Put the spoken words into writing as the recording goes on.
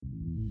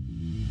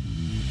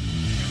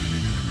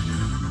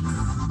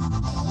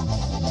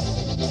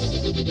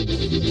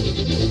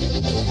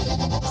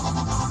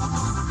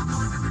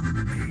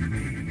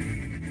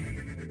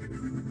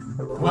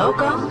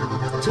Welcome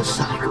to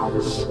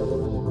Cycles.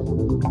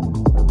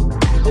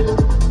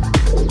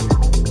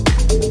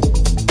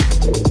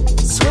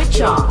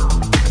 Switch on.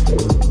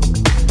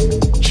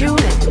 Tune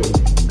in.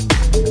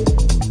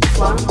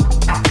 Plug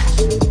out.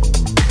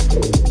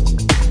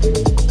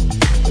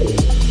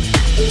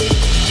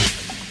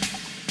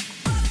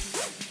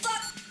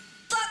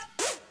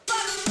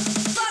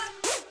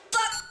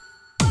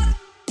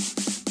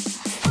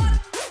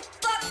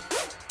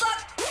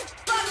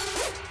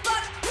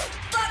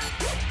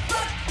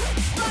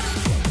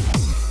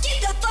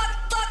 Get the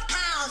fuck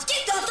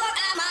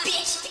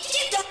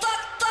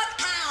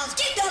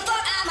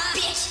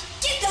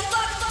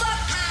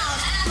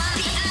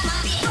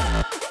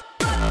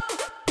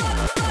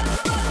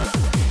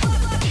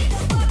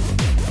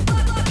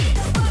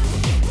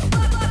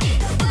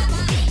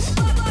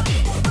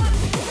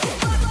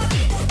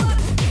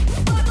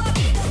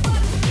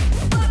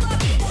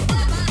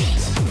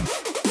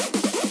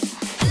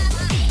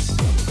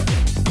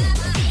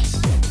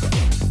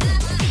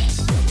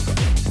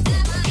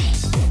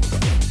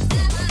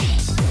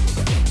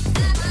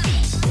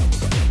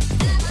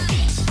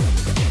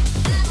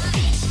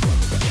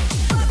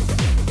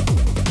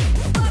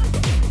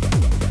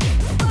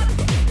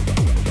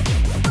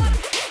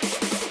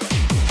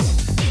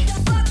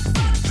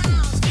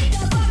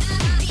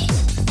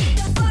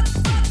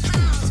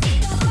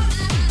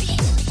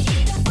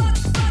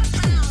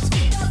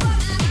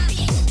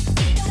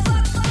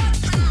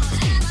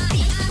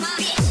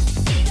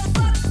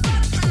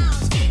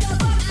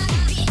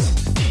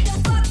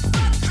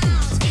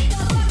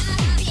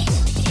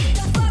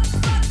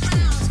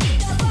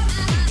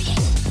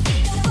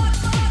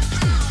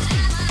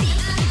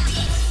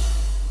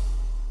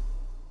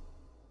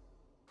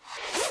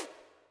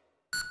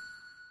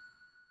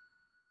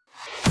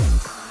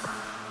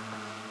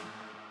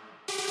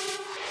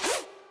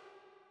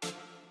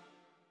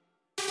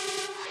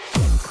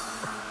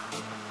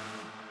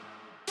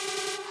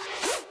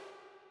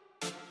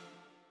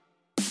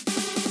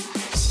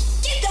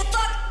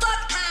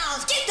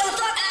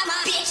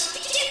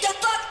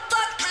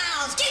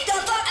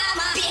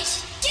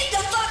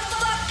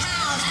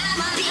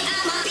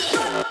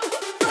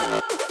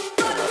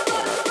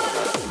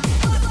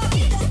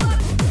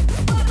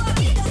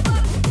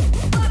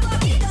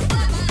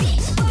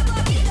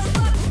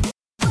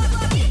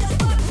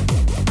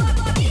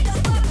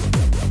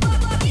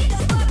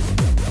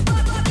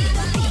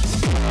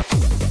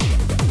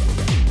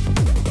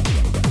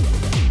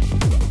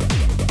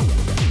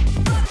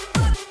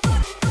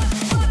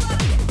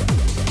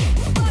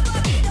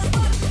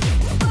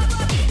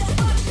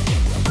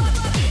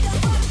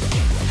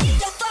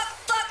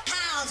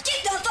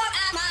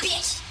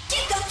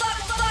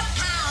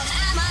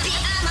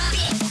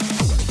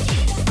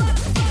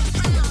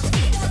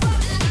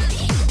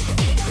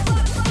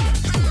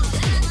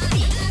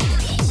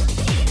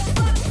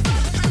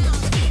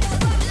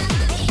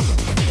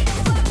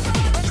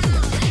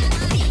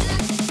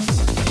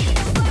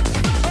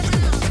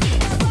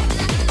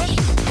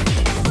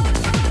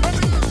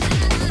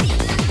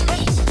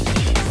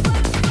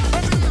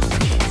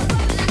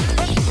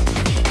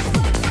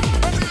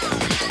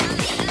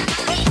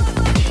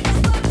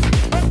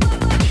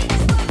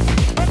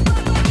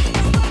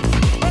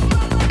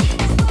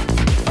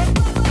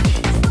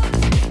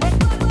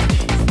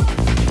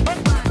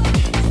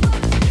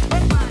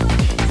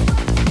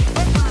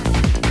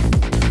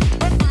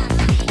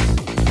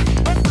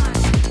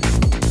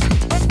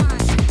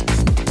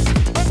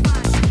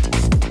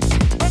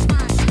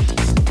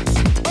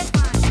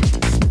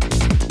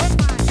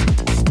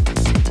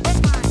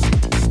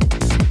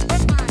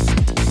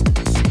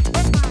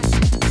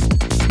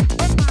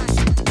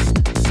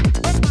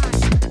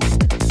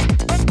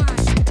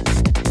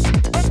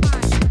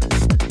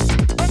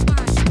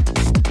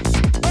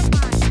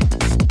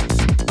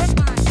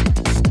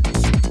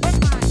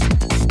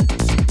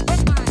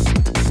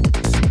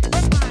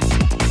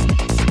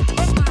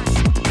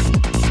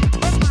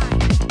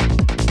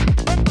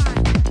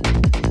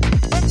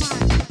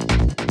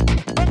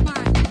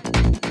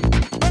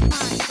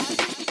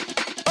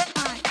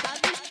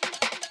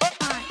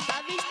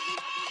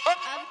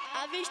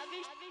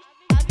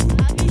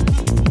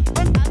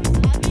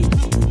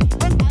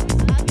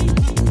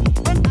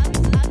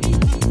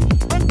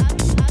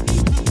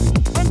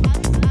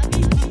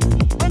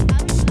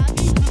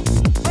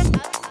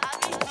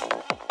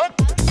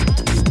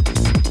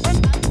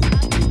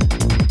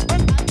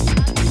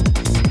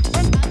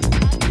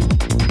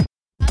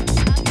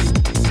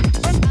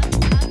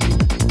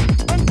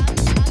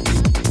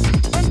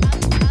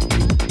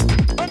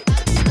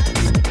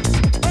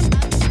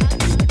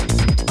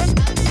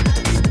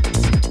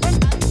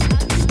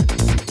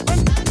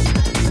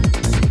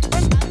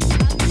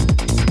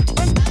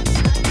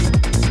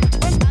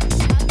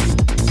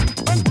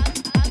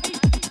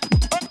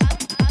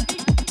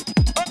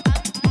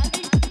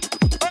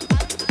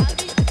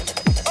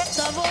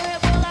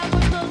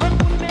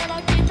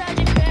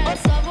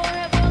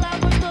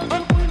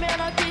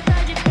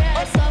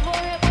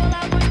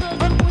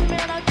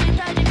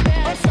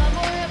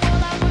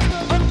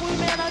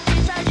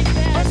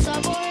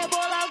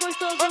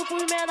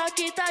pros menor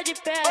que tá de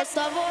pé.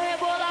 Só vou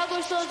rebolar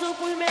gostoso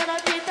pros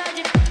menor que tá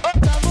de pé.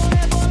 Só vou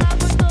rebolar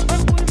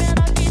gostoso pros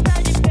menor que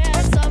tá de pé.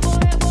 Só vou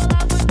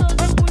rebolar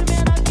gostoso pros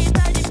menor que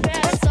tá de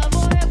pé. Só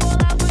vou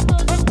rebolar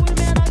gostoso pros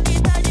menor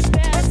que tá de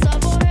pé. Só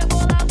vou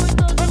rebolar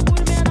gostoso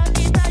pros menor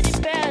que tá de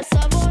pé.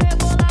 Só vou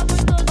rebolar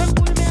gostoso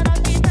pros menor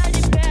que tá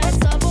de pé.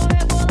 Só vou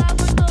rebolar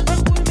gostoso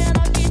pros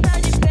menor que tá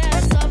de pé.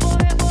 Só vou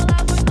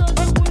rebolar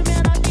gostoso pros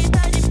menor que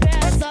tá de pé.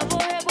 Só vou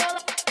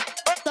rebolar,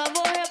 só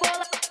vou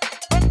rebolar,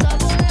 só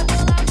vou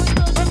rebolar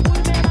gostoso pros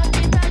menor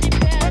que tá de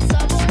pé. Só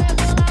vou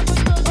rebolar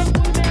gostoso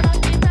pros menor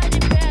que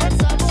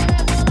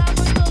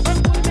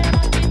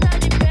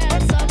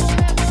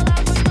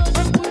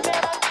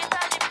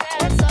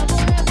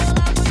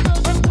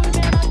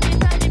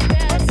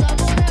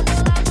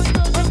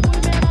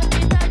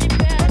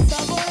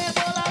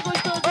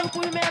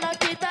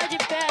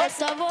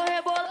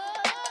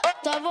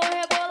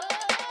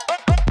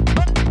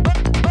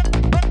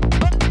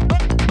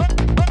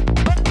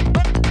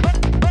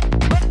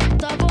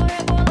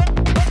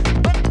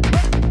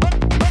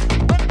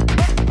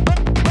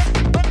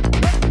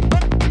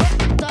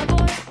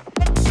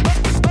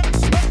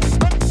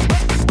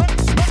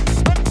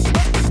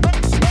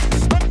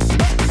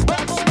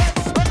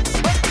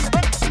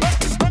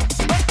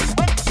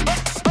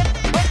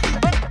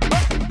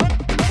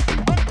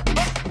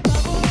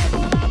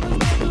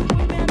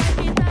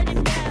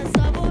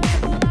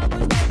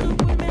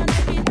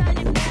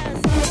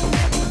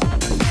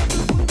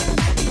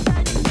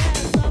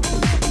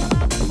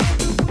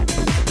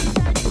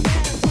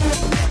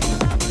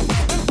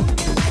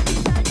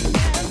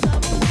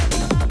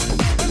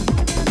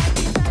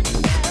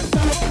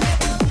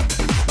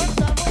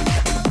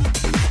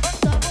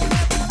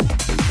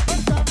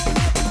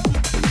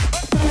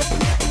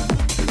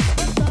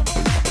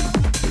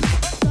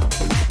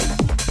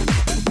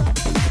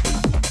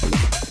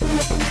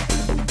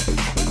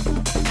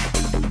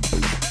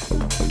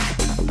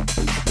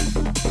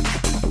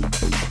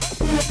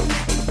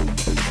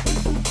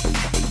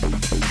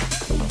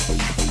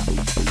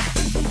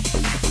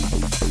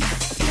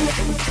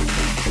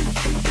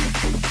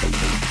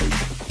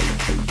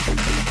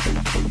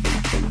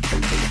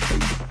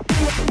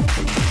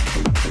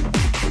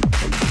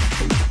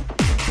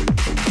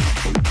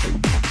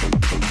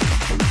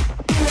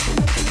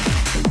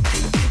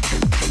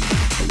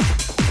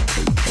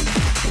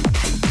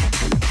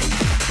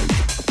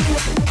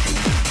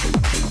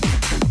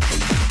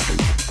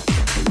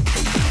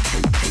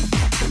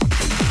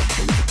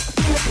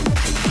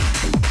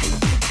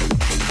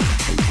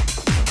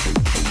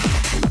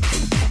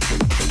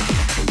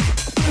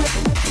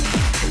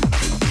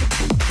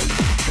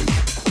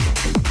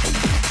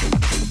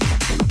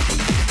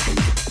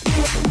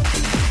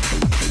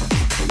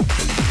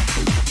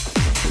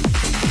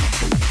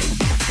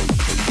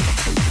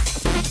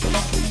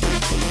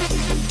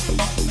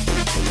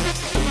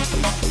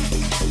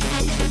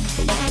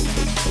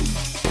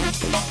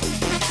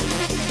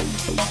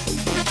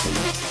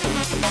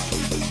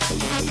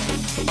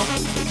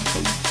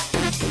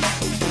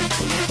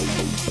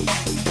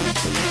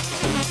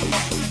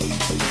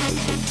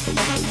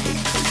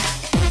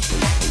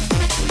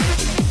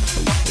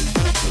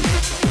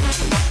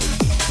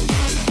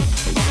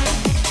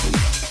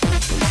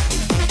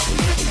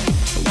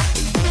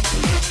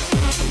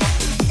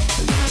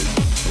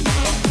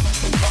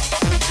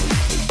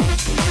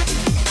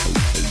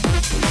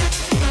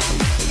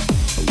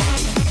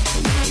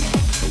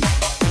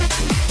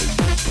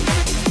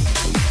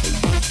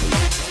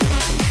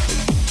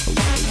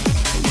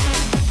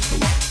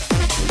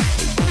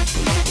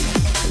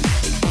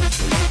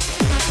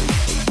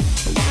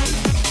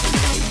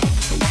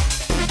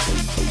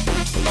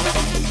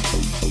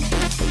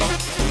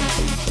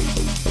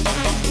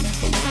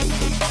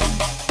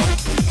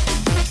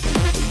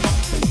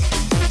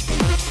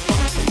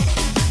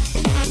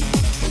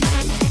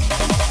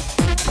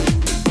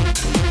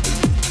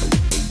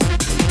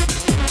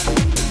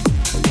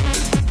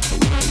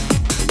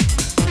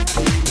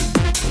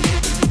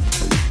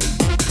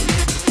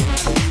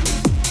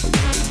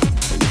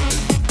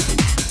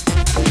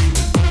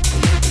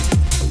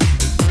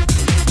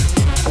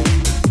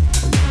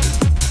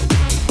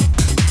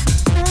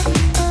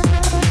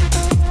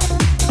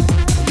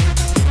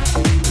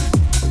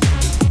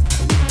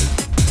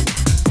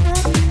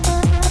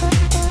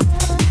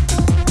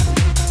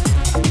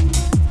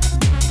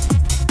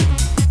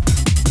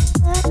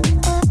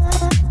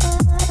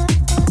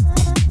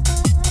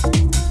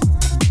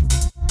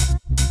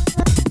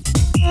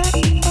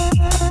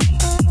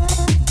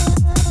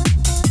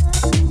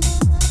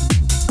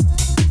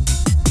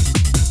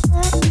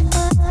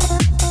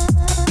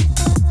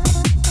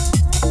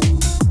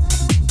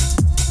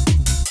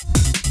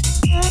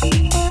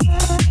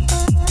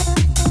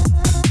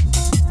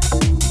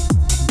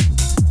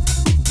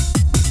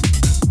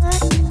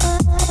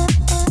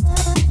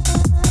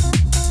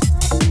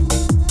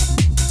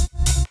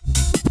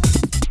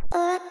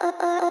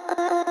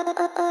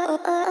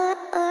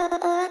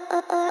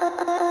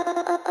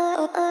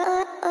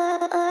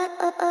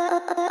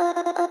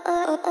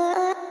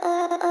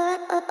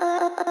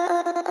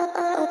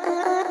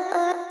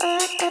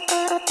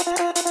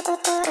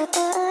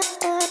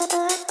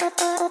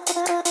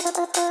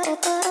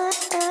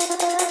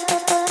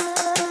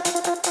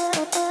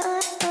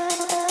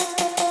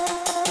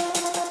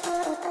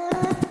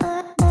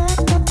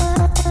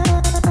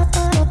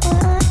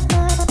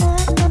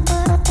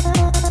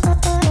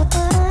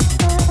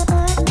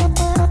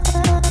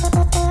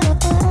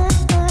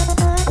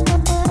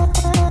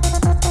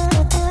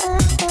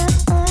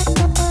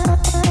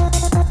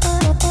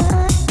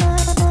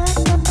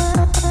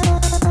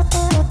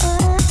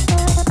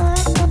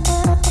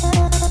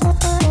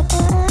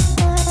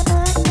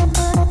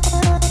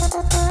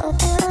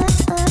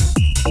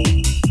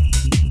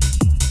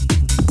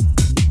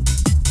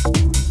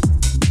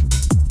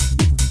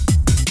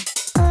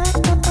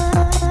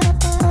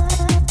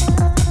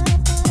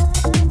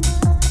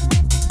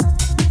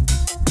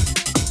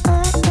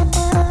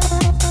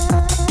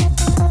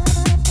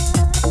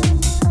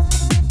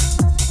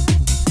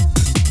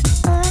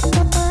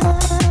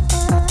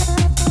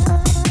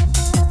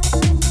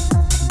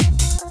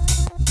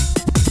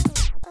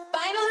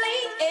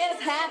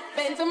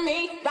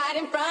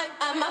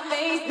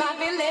face, my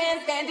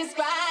feelings can't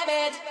describe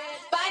it.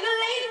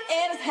 Finally,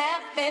 it has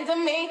happened to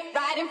me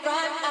right in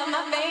front of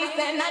my face,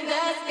 and I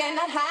just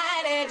cannot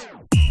hide it.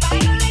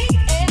 Finally,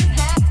 it has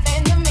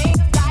happened to me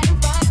right in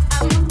front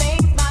of my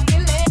face, my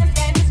feelings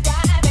can't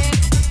describe it.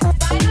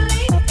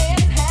 Finally,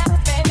 it has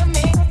happened to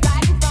me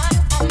right in front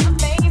of my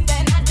face,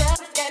 and I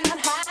just cannot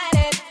hide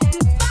it.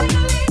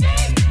 Finally,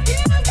 you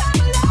come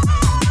along,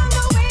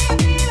 the way I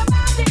feel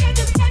about it, it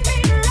just can't be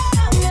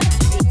wrong.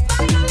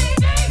 Finally,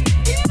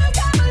 you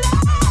come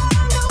along,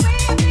 the way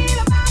I feel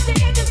about it,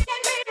 it just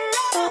can't be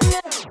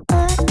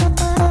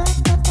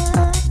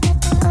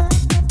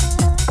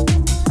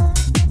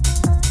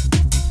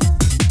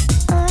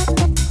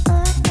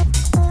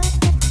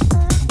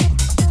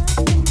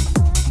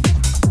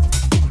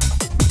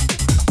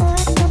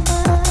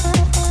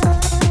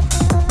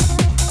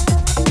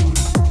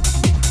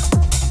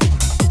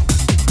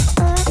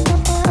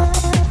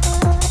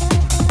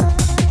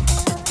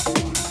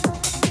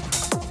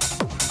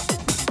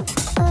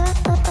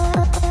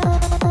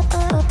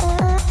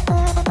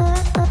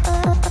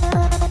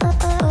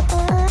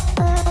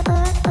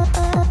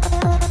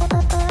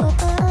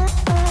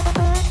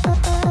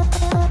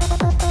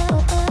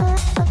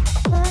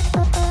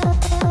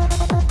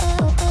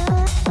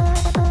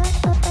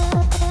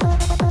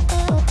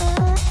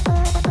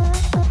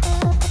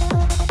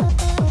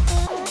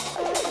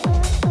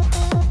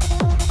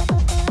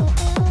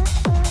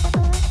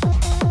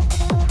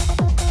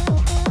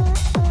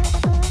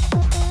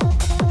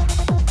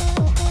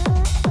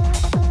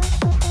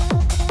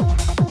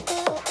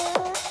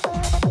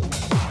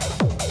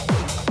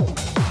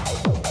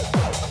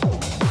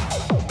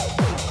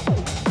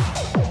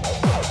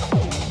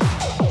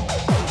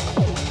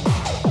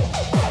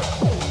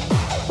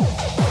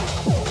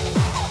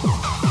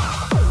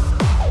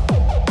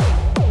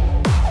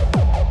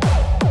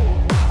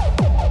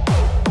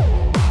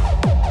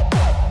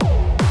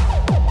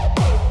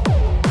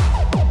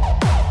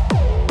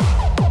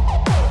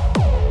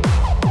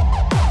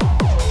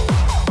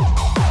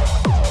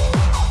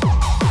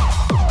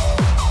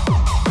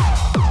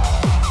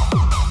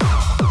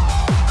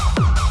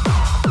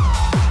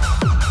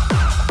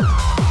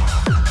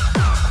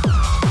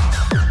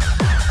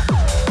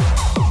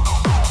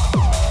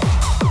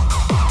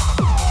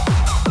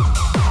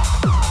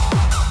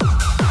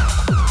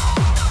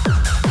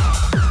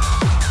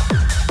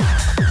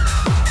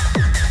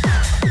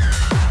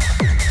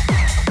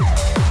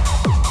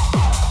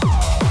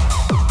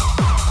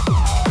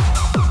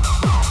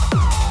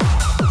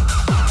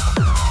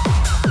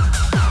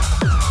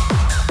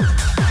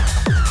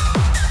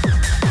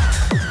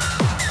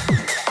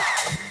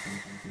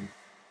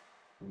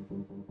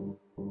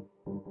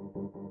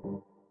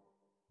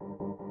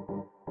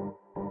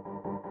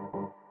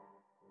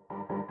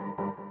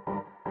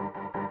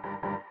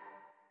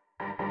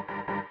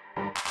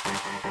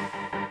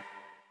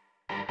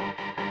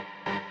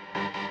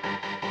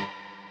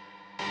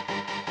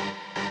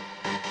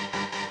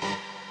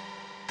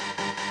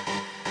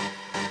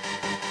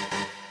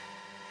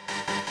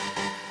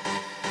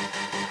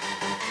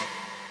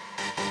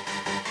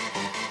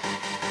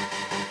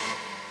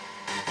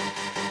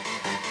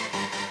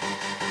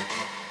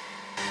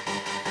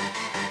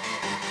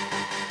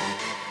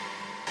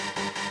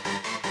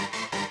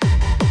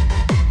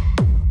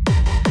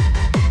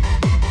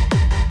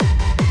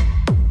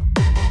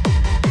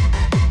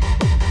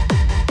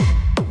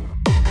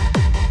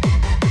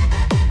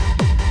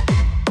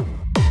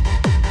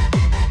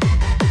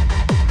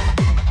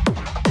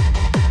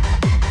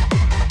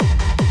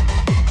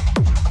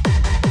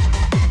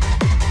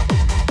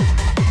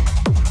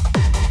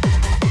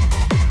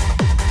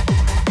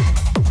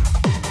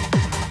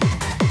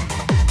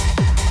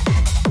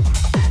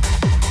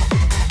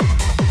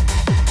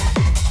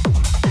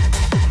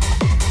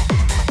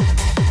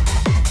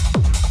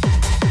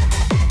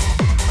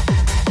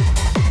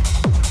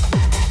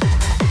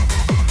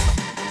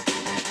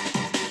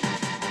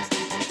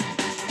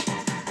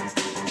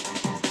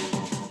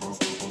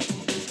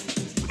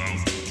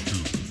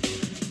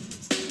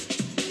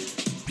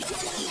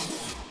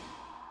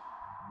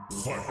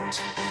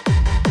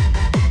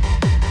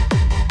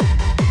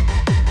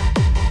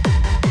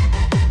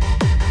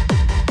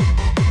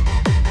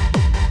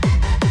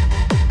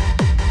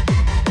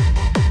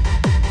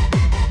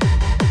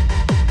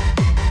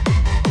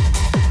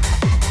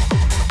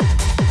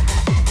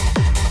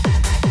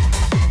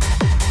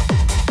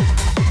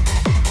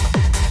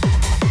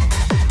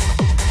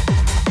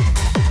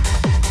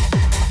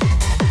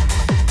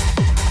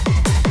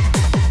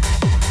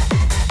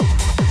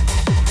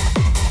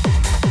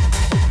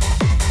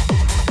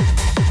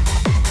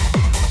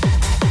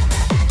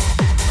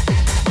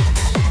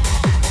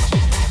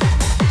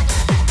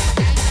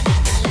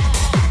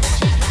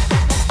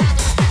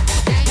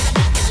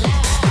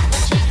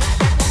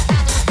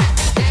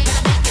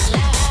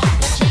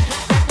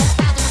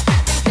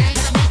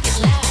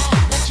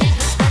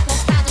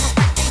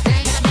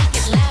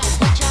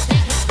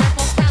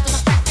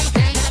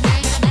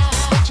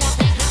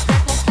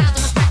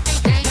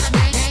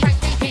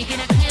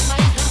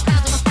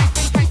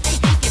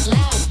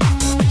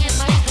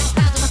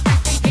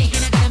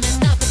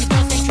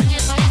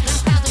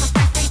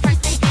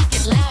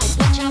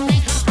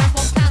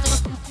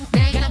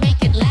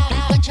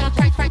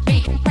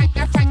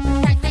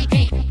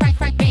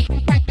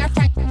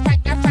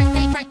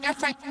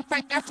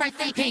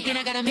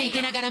pink,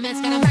 and I got a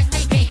mess, got a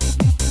birthday pink.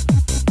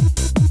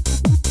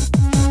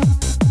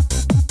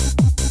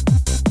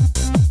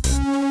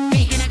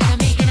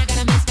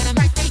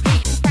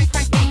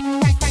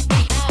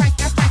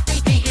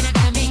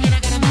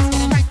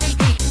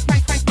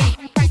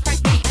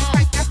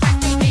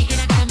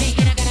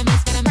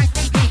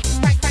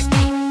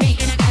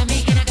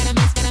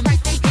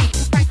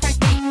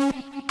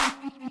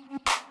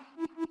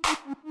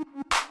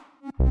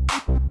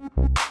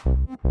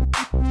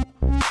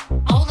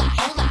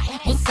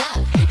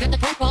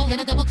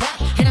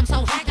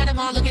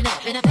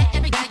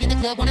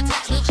 Wanna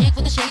touch little chick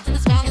with the shades and the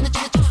smile and the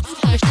chin.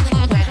 Hush to the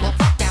long ride. Well,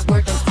 fuck that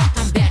word though. Fuck,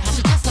 I'm back. I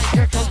should just like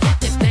Kurt Cobain.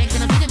 Flip it bangs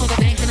and I'm beating over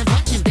bangs and I'm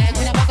punching back.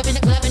 When I walk up in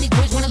the club and these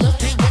boys wanna look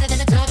pink, wetter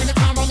than a tub and the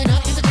car rolling up.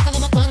 You can check all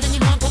of my funds and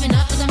you know I'm coming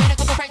up 'cause I made a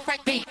couple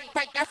fright beat.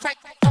 Fright,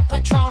 up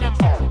Patron and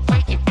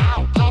break it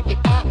out, blow it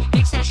up.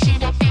 Mix that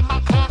shit up in my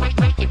club,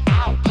 break it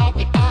out, blow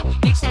it up.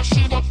 Mix that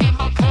shit up in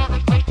my club,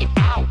 break it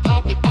out, blow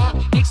it up.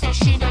 Mix that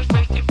shit up,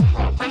 break it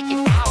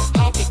out,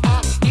 blow it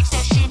up. Mix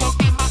that shit up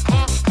in my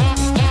club,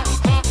 club.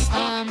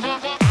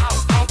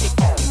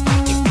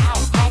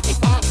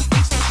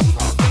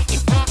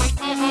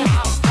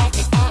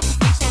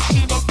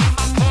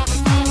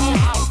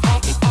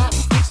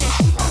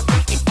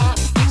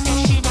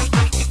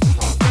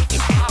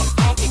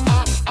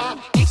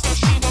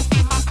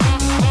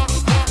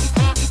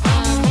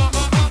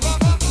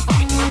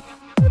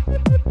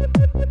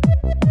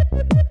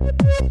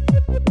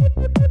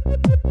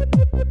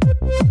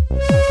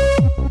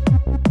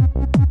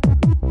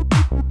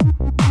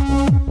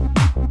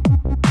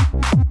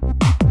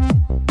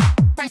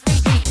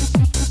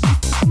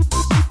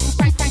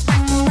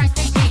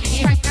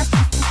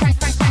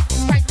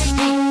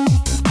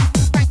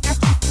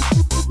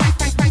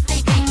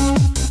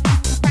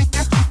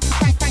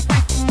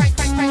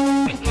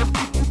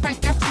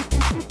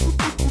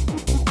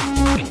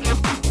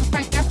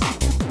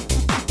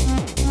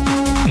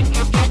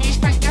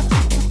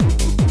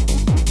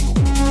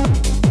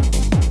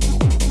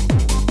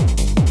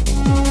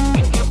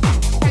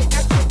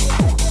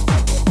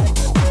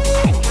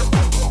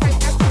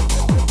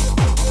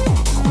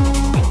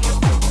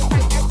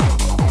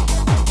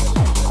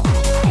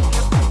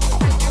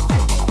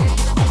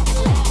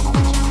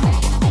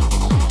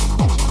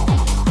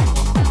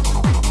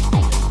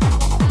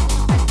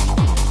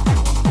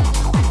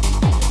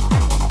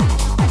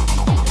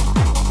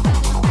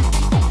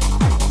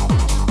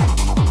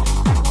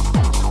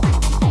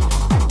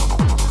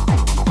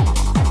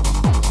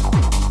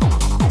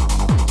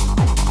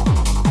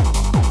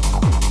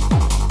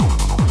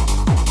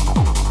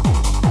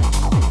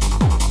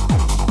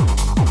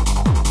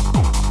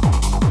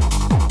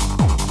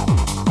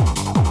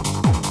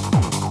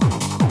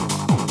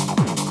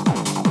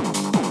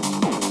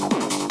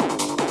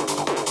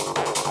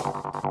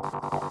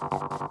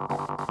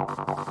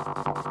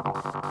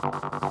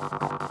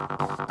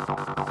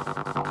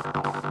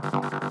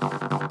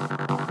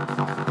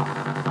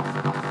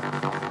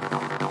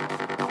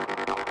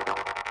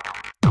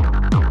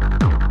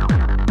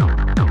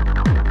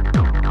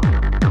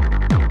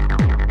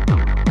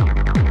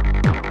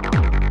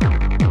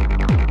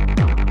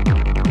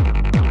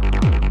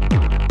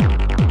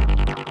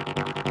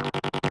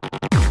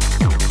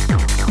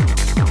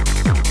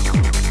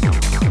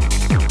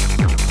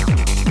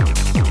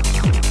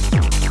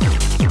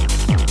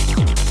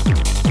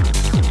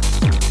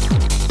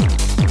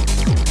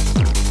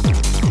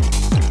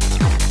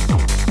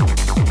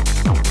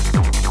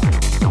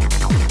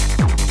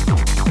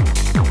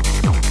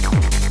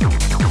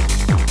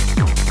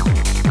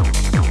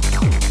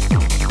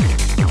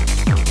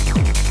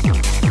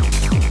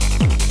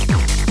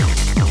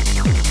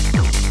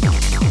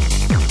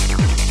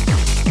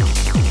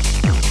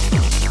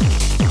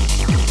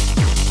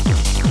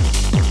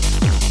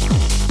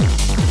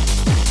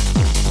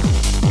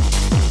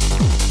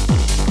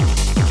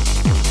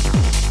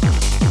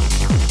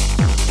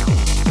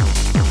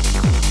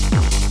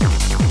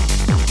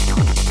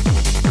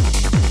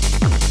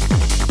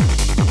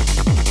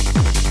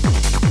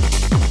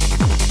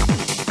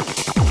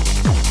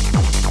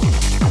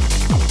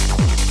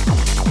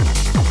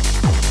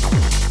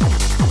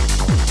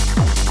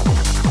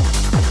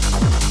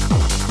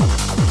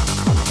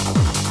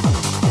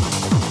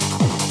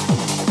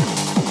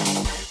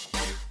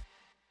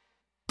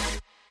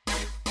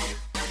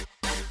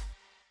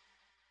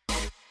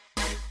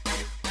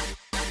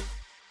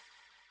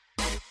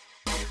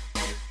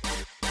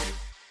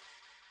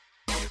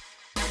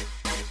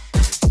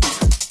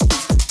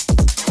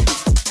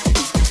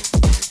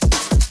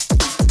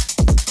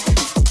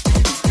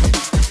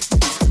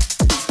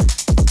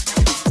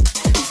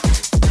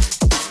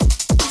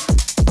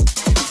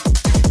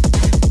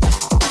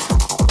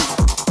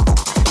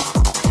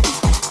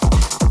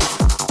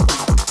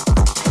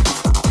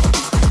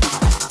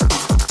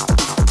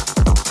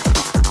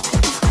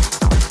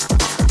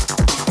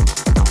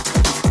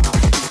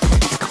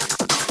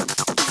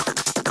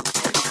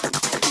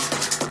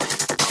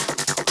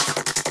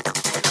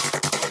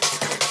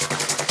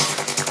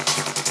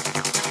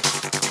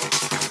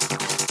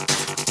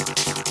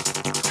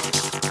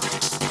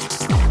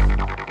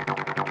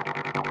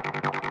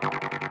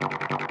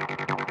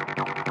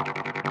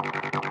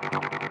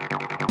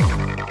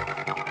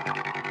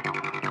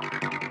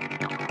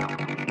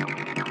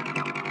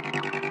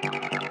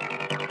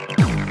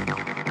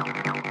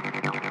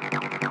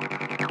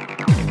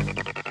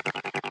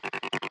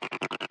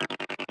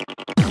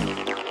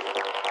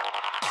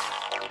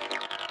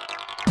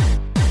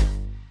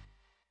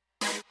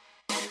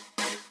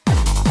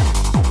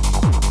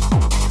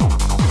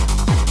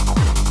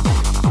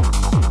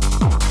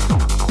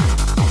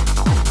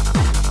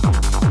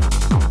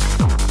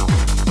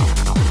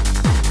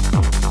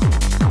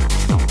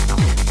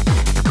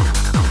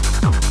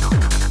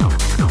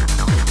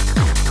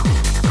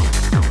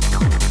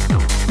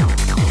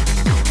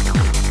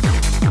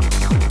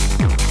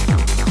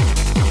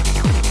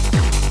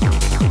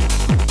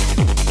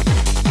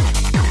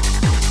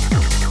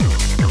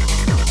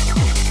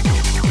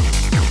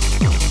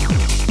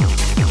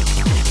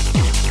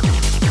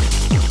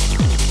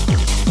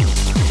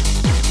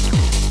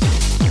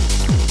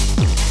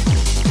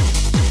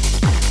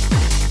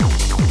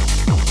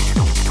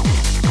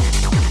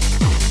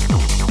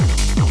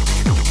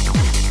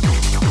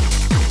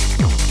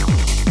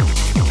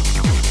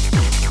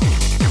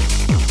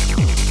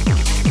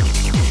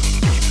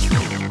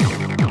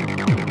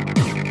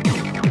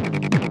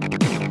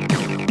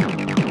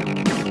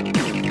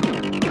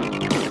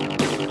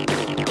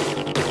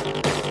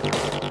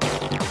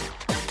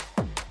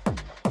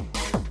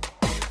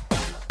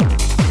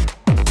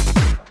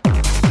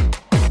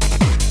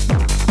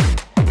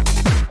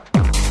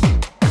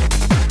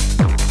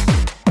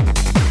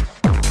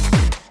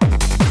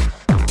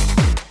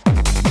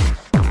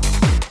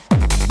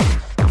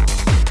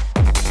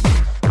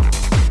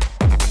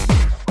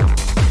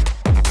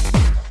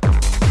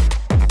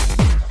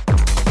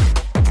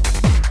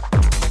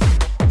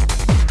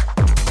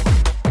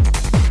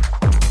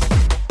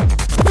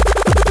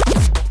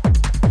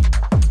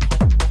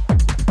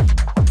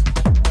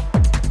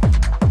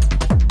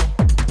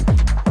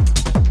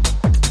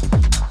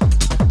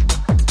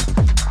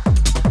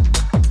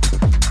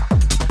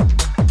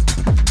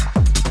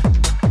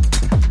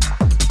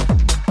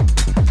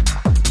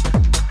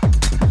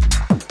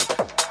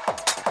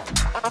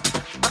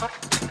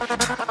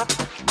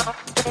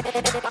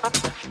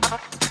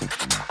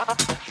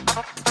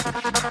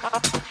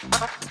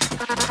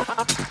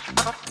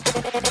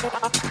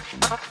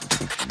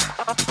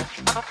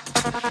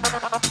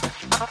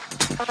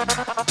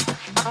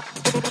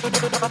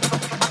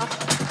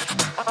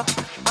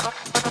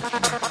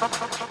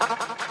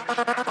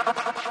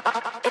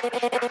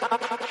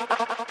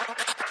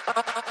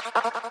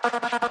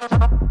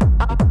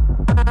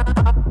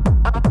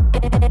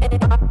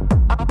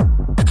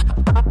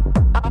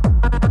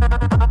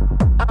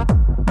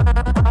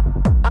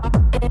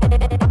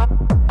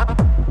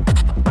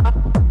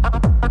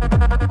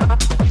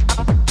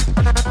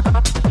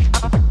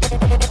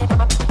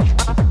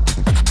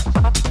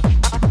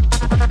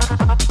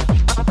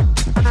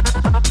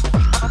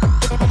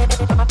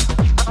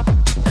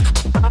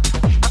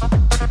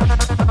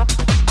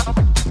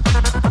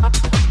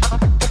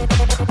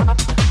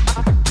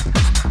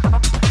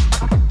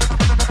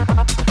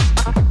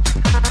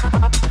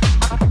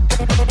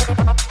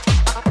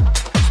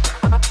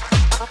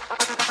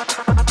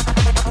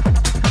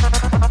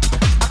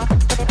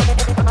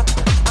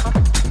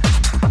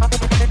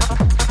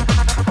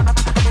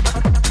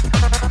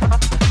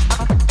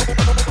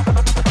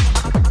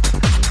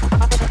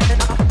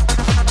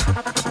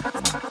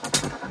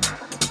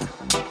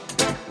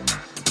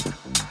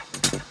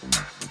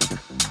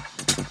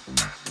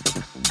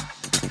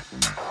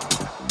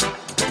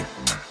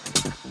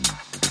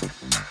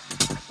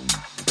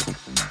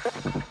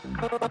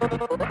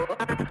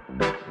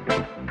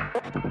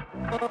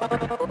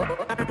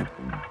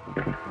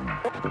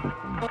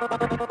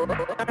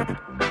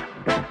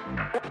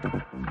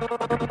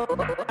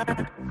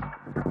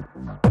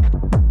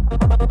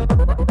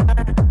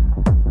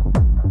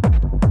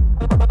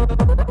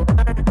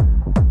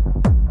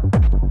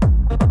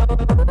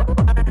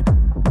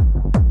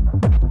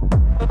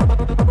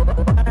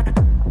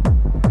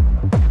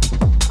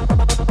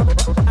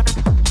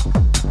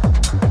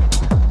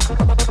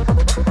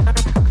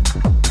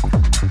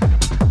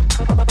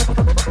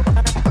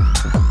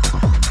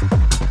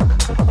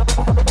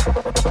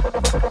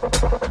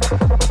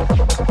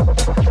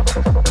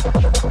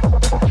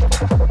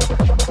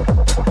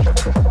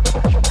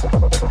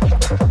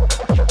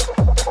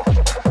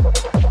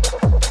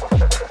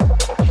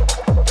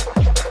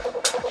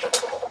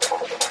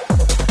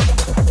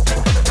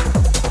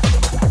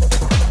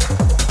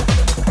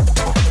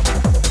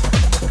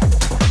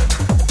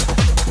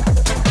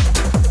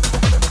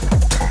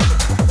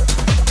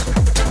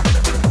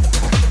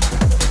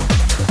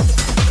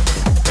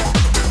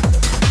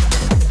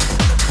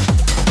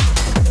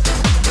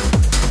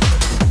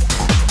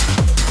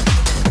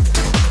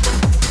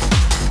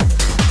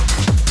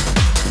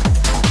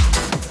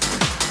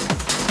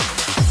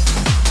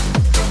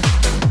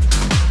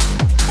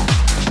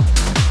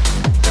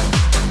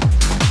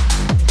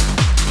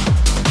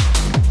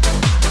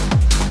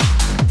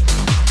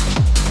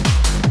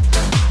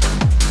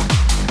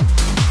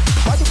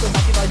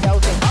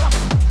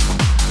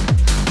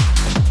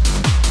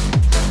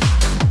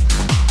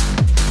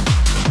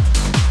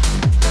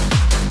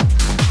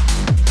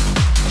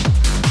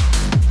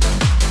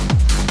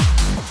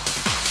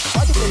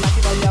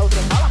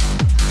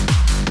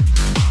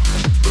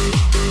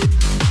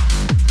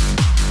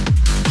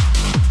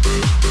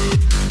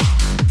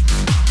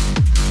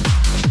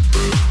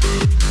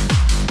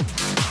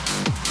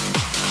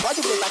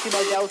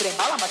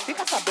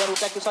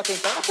 Só quem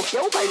pega, porque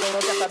o bailão não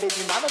quer saber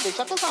de nada.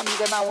 Deixa tuas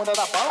amigas na onda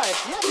da bola. É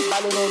fia de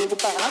baile, eu não ligo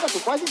pra nada. Tu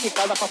pode de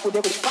casa pra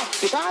poder buscar.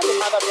 Ficar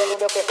animada vendo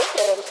meu perfil,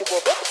 querendo se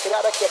envolver, criar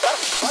a quebrar.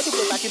 Pode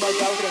botar que nós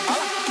é o trem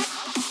bala.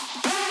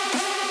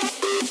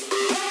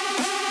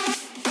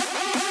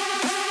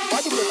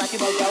 Pode botar que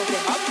nós é o trem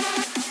bala.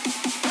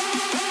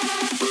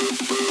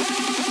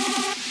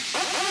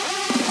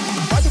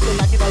 Pode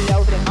botar que nós é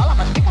o trem bala,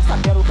 mas fica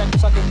sabendo que aqui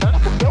só quem pega,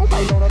 porque o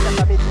bailão não quer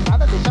saber de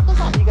nada. Deixa tuas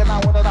amigas na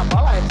onda da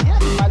bola. É fia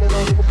de baile, eu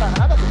não ligo pra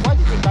nada. Tu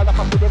pode de casa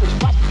pra poder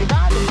buscar.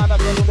 Ficar animada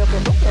vendo meu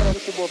perfil, querendo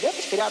se envolver,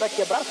 criar a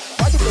quebrar.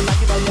 Pode botar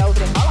que nós é o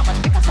trem bala, mas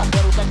fica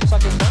sabendo que aqui só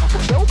quem pega,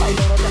 porque o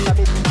bailão não quer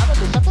saber de nada.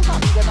 Deixa tuas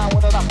amigas na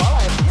onda da bola.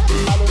 É fia de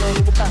baile, eu não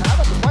ligo pra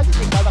nada. Tu pode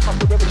de casa pra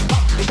poder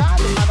buscar. Ficar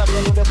animada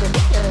vendo meu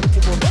perfil, querendo se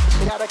envolver,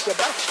 criar a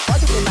quebrar.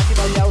 Pode botar que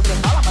nós é o trem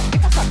bala, mas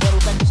fica sabendo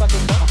que aqui só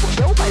quem pega,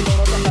 porque o bailão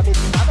não quer saber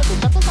de nada.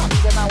 Deixa tuas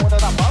amigas na onda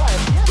da bola. É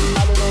fia de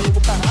baile, eu não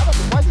ligo pra nada.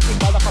 Tu pode de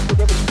casa pra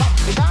poder buscar.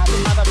 Ficar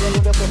animada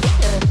vendo meu perfil,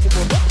 querendo se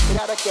envolver,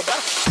 criar a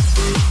quebrar.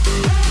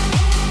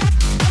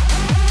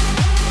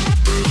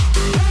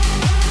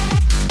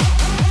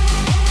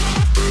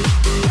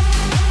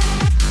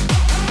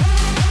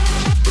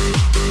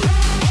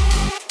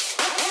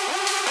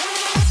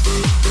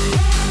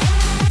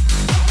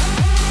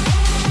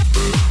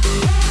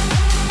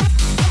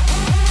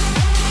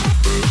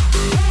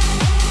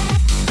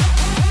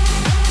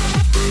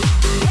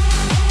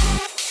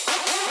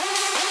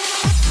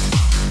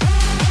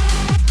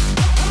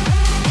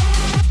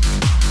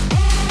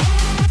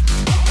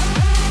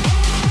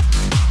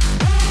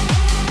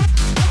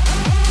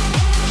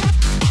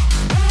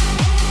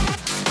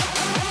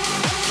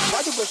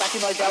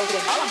 Nós é o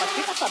trem bala, mas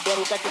fica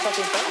sabendo que aqui só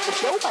quem pega,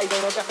 porque o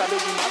bailão não quer saber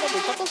de nada.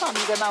 Deixa tuas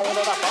amigas na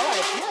onda da bola.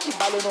 É fia de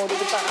baile, eu não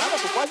ligo pra nada.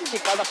 Tu pode de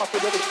casa pra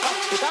poder buscar.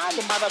 Ficar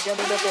animada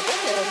vendo meu perfil,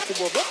 querendo se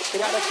envolver,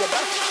 criar a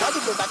quebrar. Pode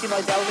botar que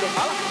nós é o trem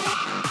bala.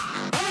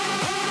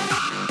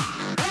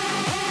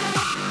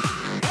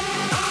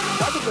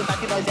 Pode botar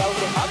que nós é o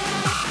trem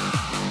bala.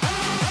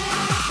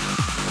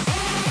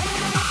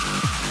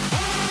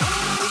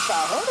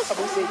 Sarrando essa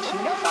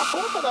bucetinha na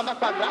ponta da minha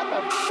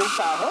quadrada. Vem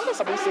sarrando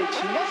essa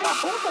bucetinha na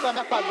ponta da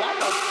minha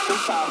quadrada. Vem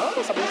sarrando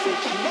essa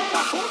bucetinha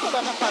na ponta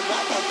da minha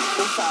quadrada.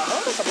 Vem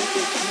sarrando essa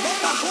bucetinha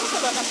na ponta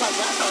da minha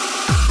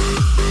quadrada.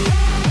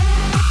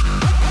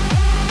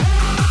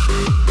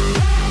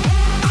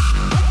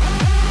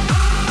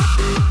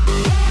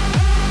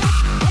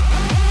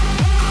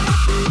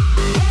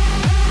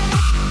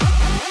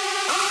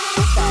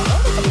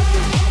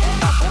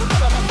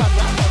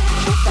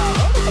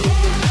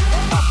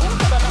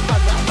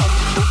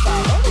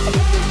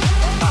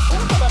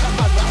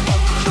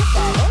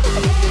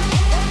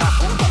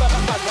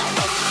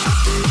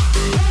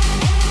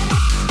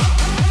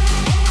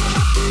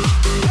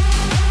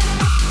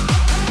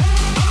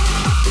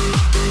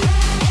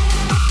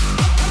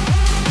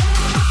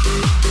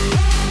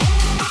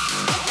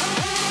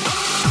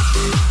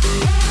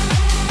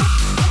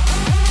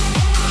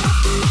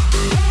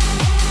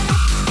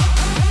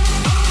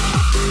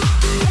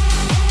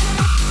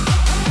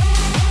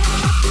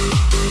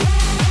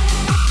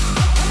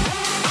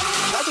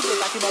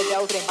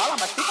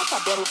 mas fica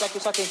sabendo que aqui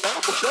só quem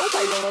pega, porque o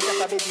bailão não quer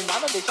saber de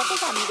nada, deixa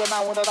tuas amigas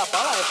na onda da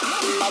bola, é fina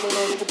de bala, eu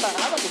não ligo pra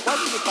nada, tu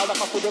pode de calda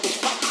pra fuder o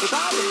espaço, tu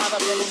tá animada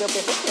pelo meu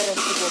perfeito,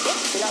 querendo se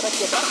envolver, criada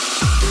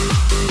quebrada.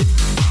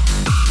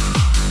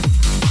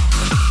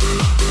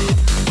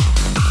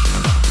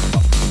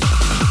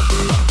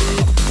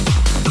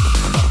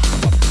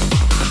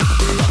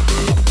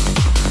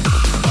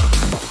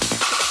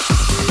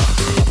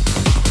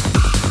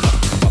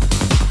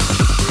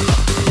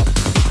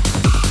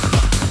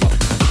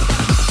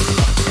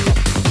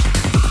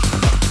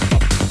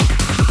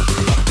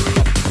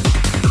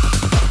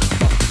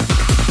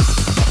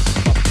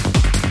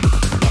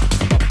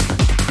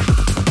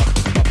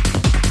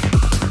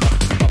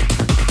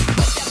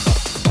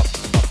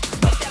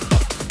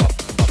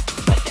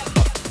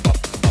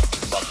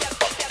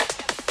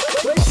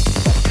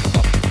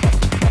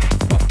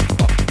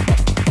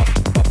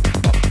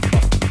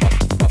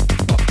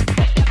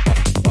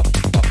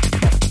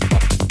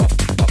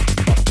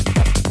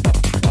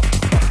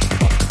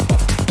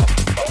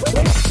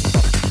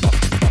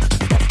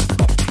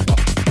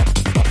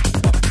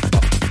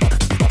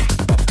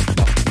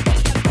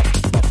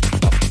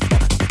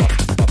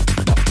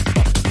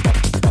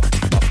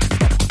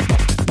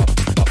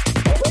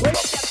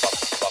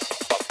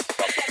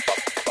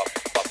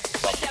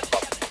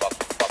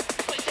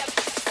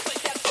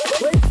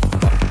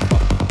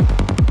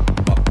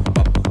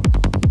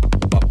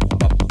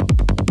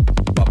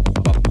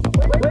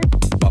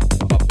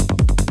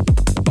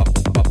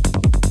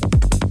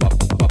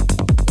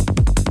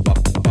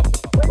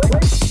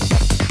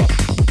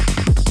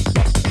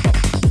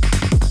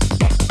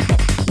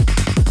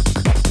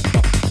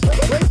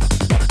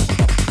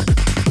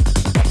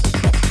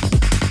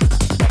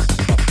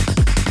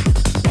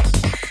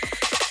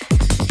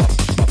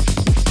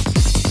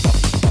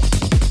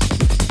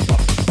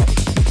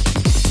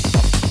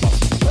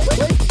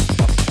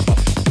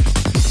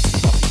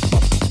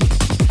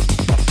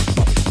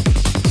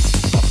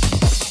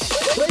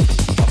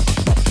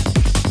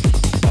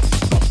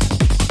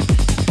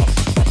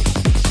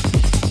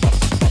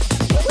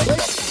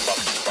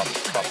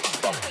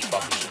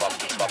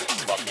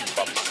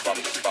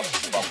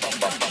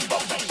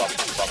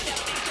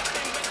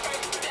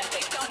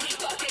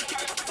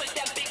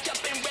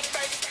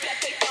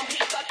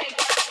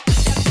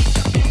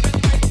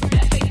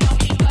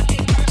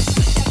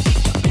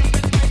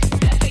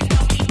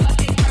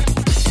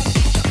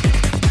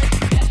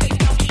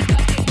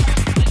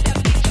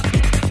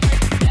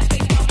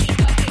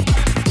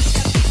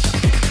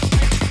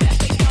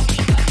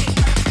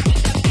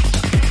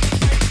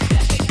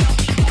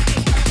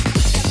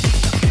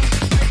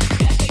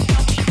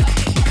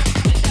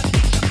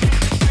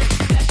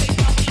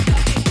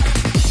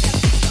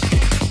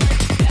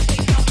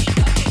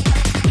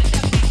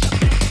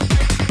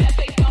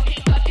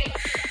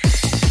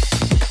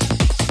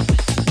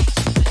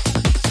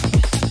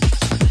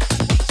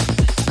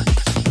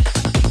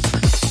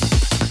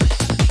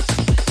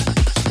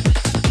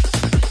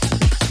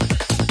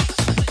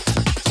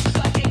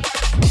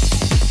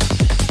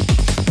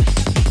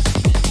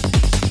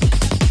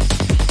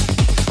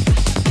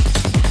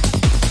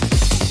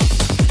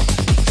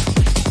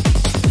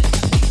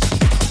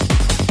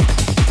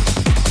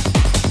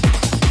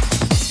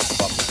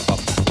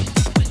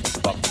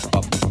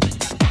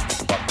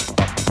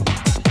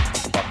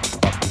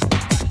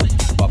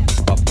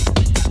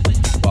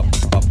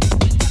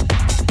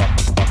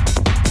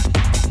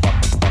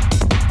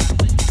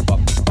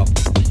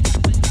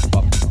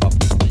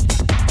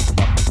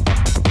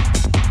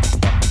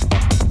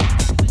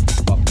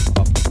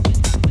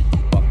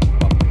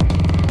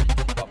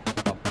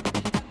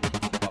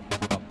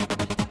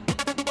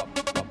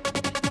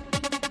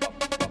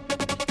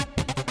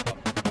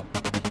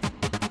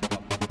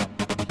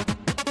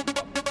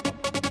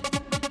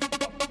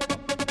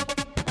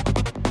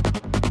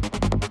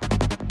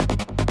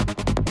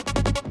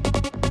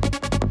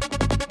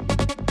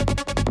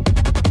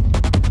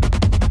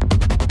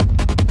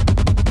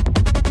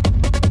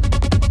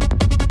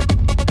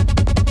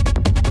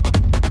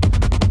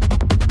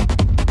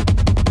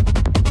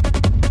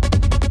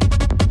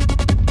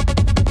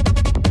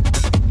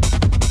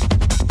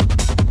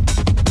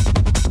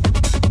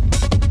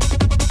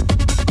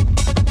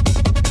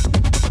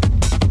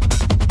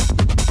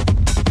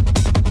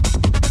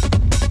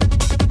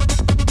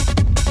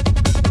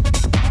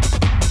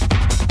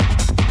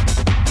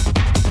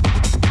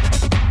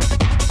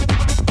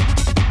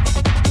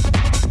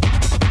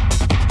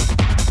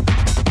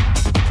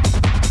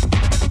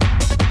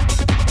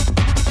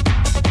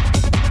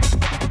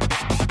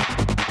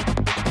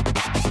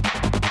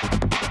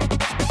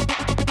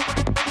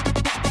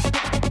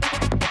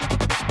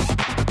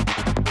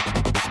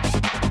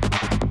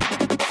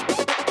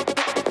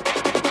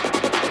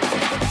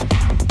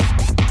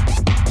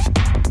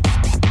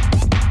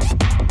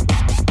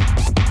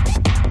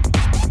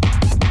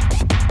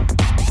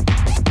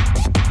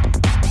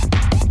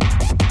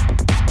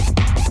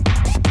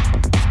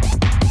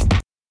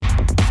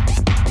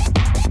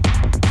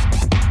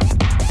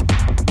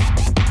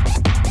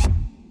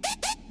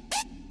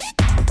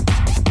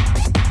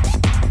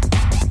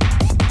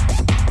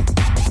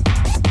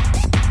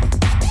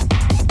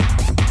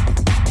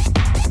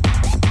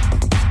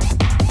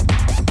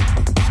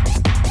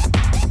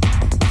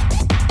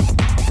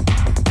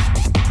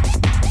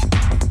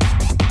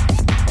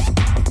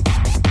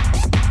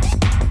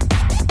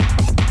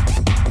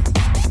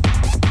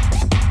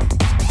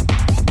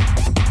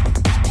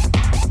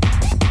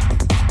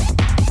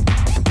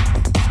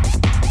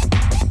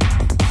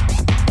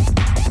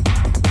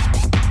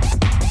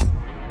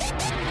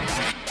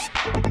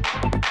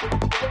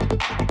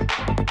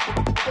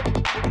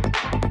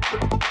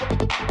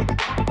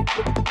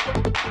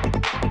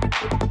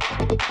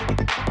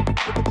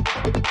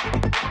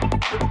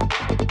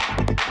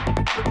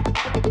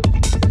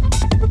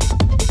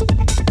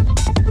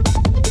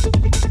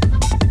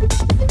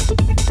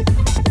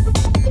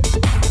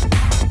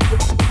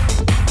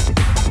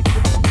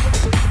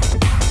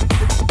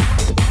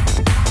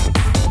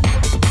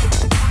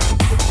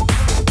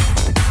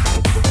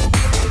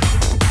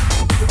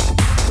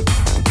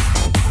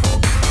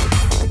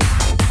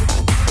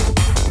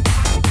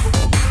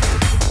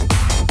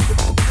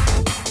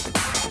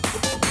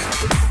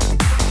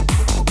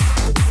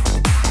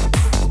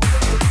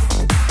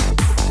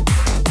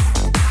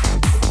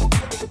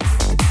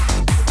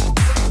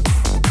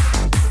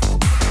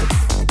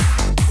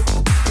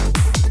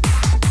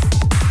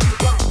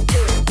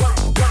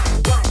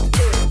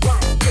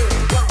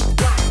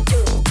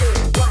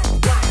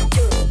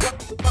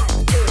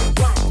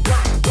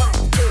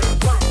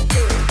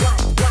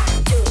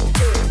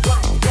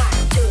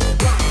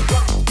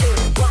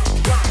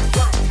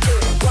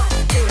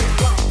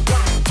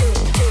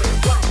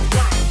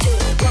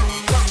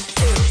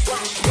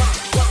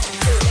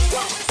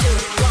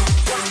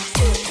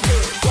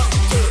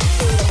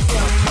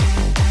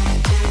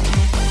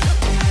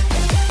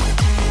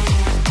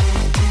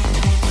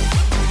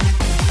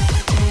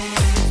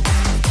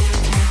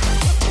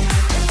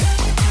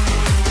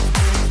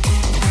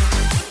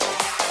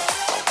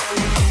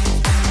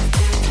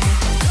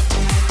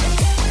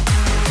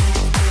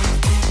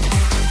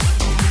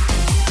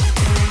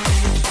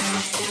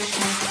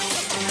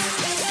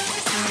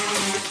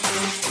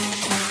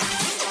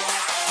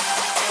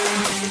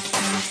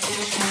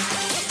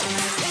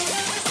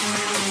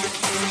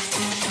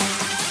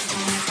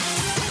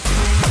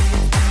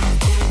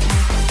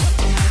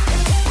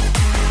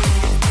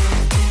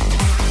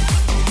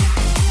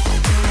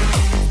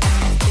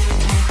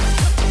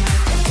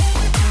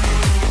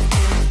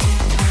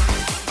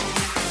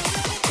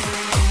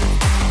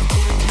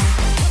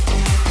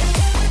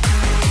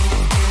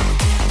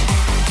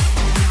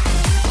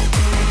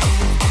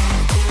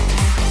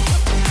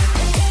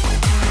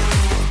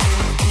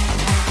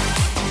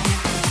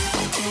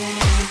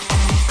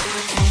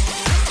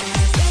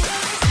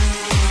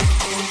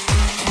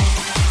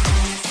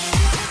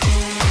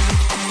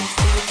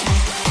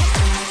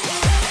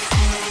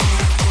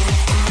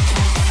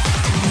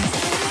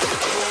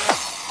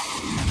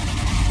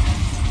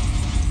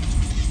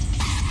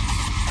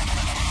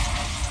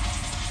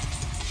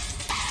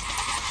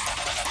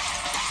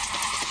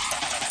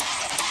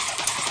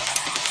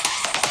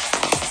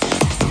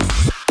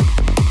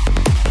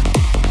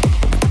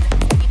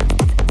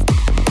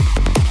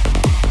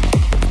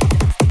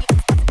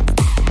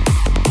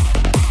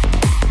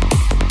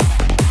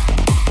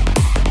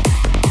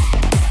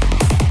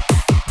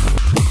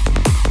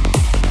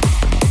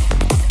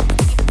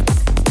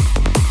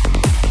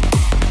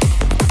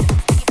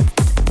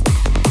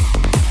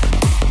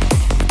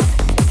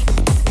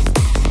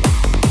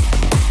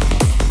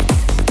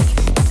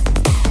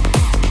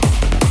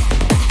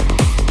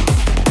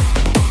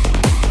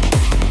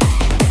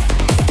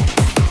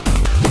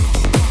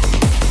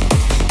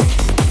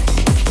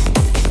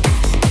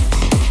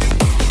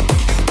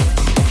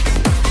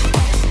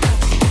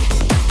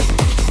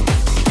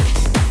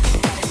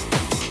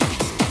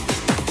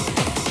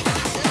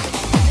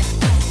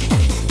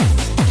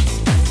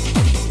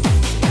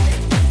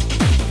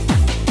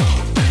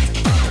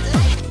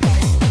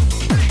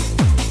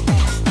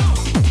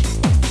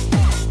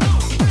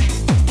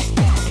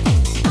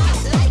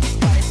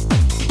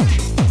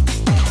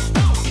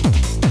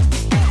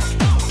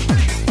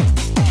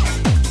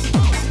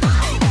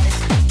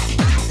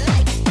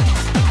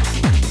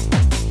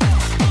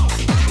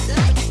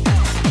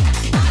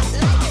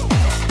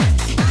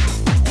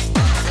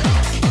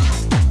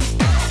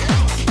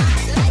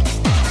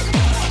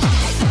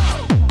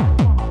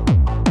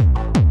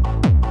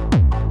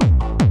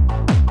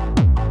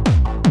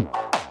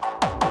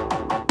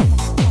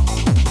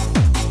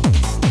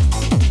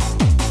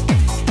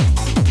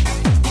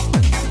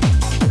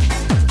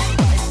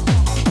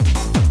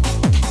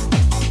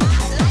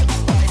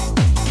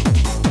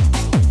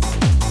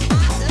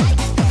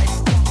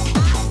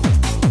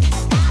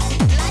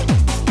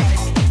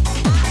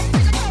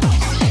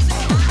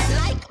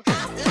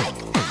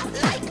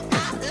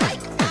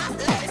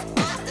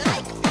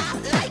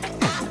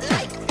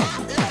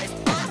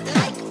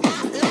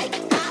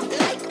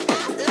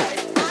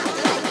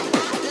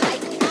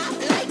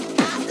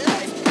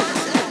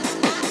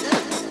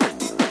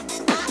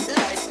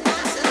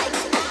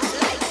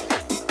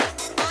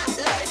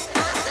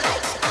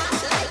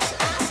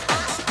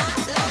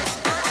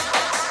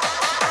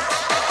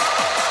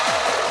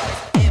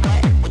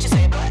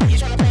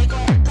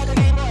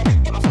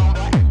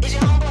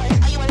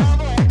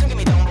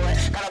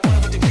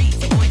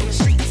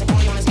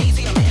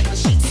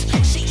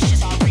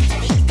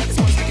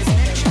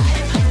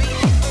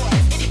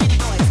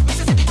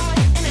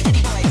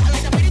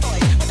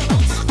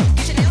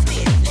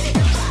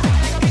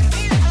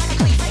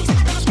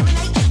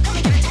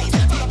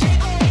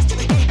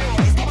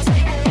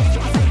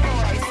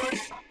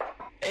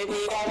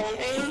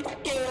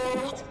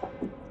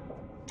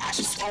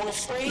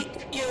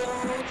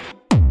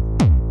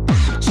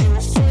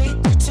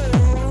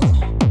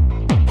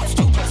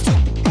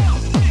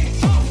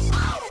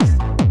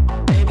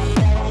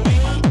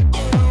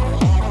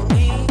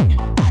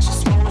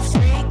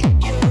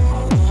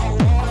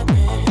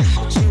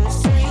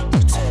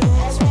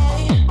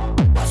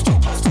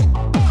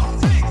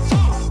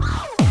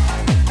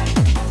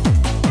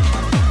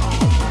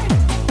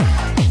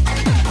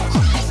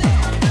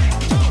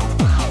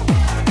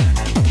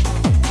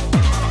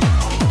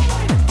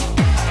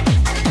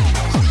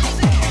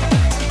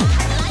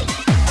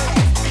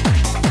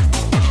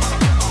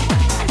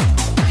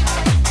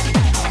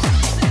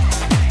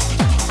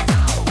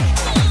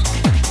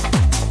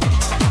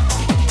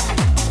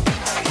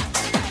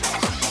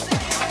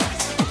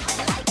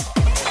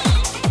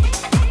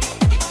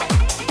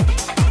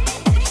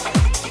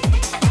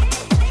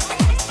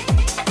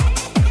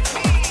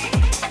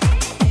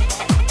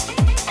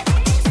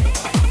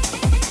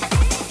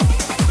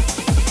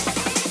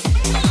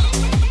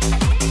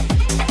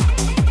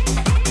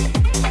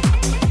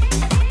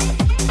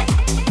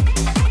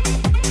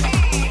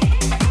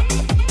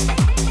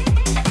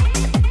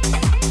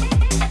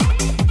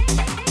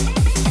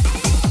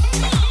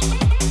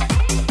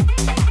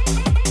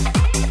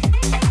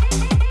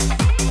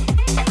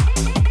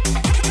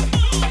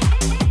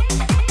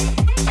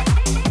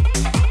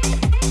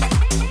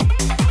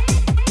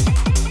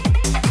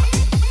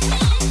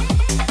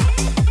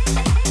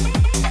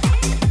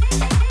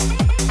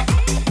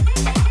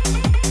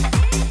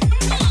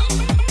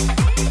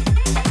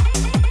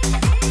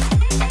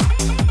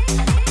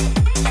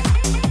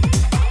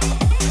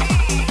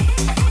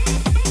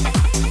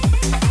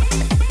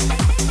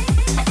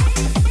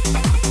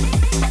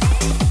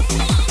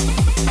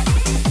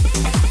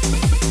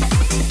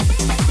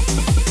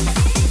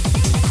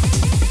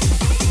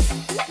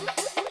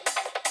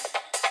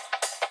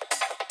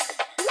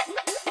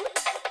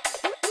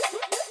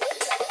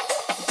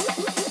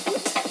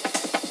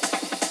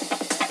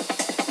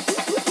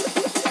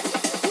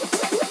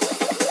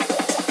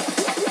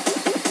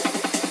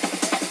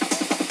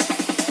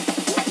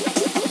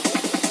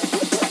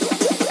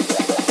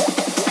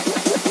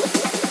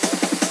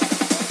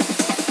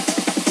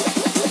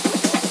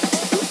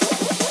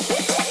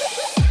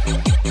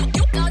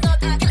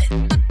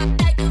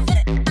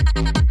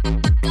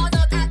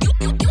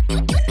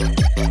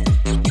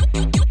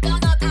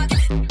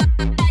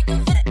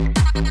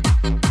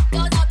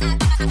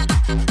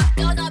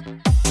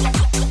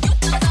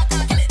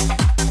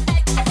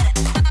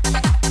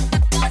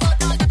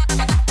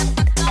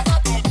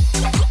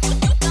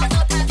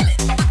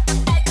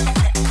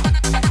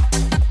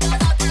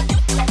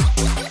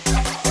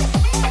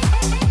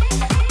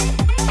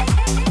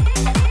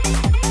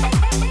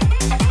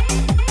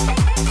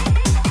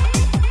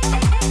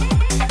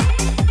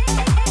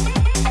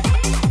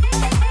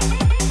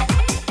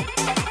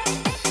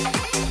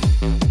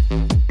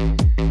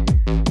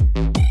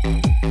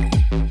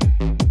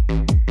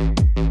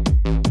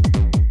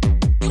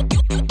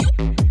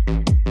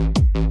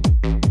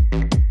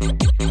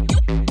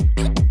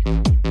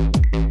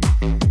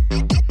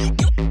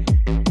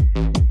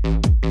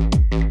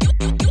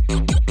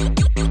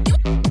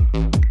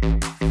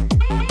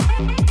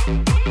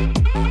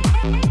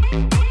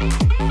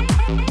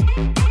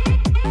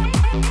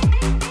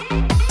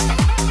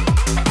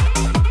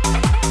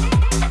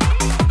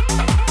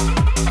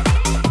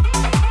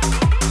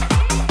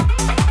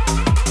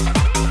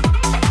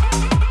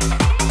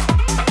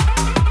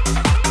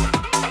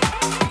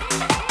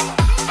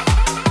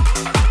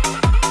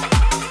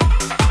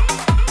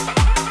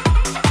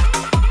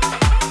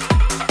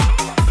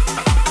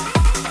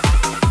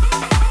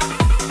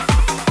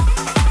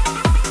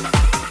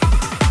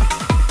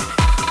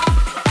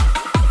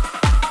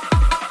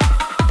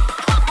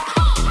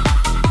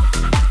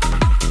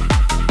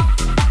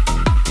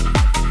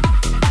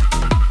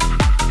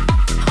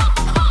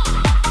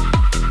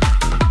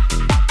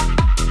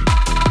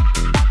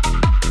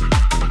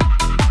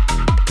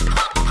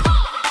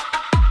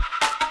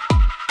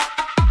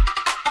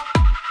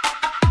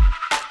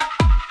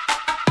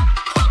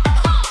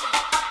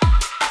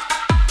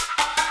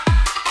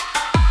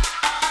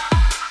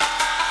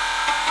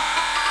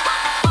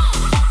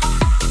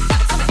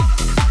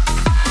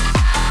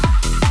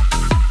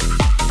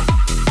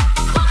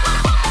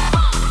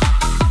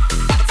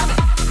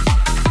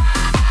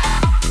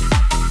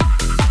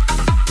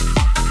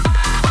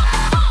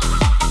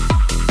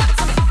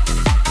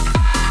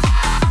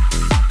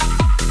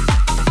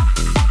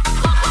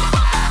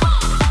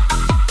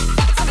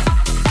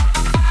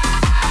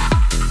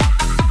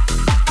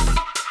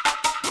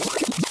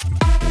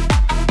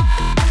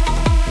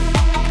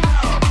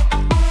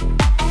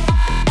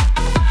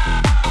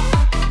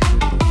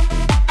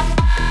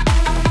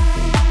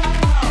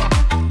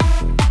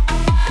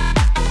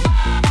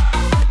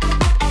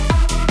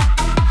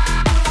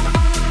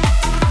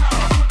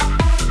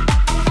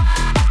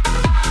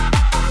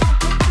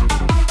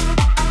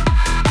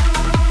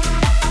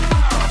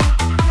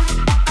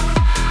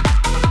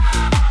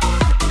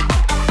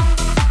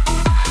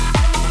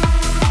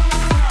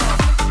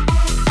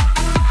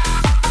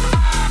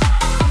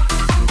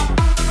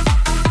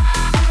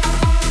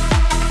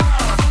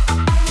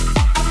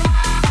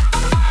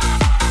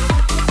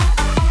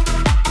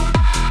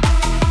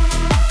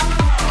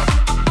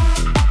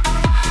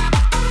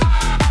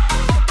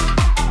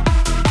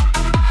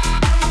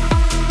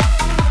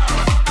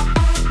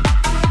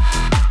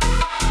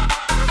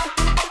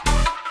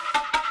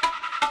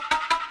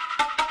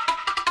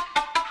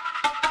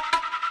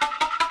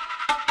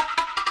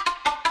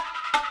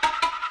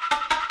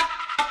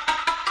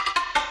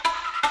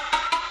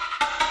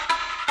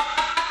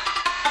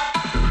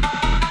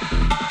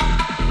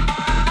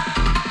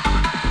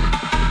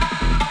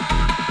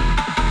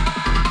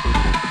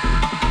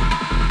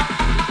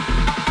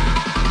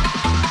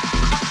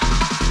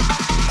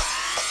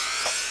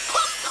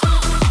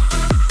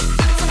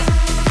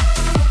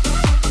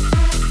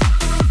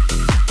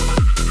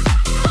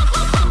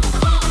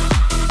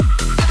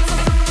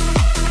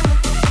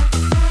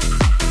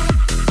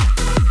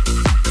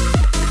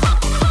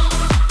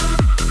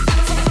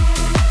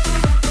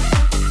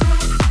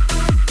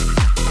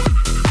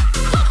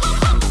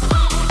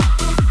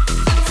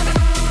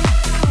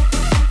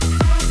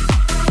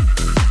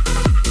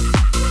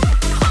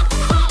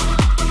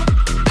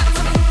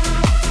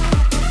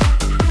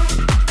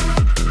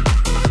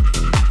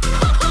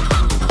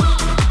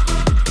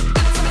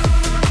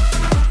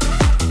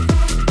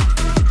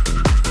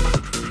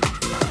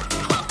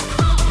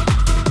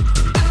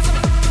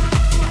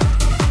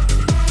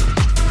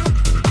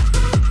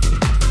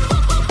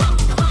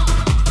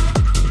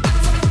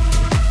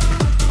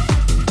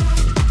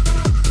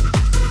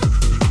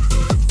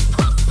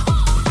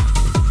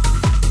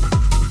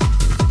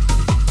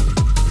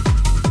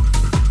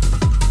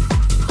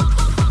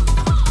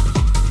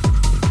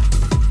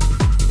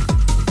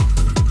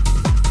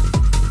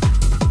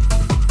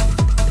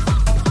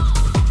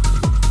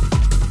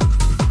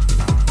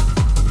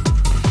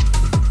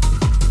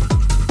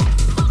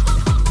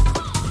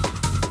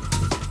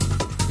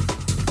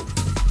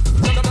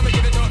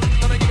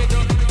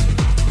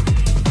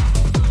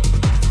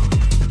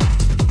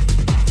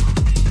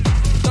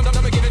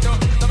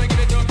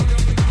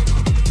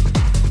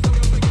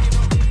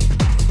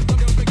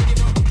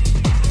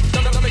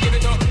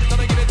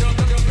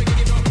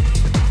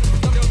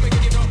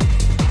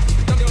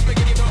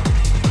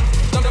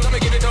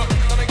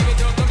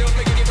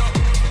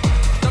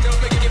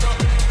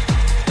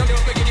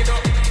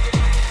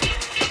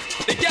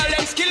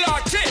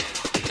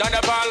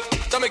 Thunderball,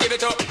 so me give it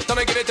to, so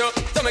me give it to,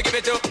 so me give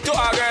it to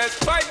our girls.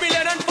 5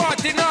 billion and 40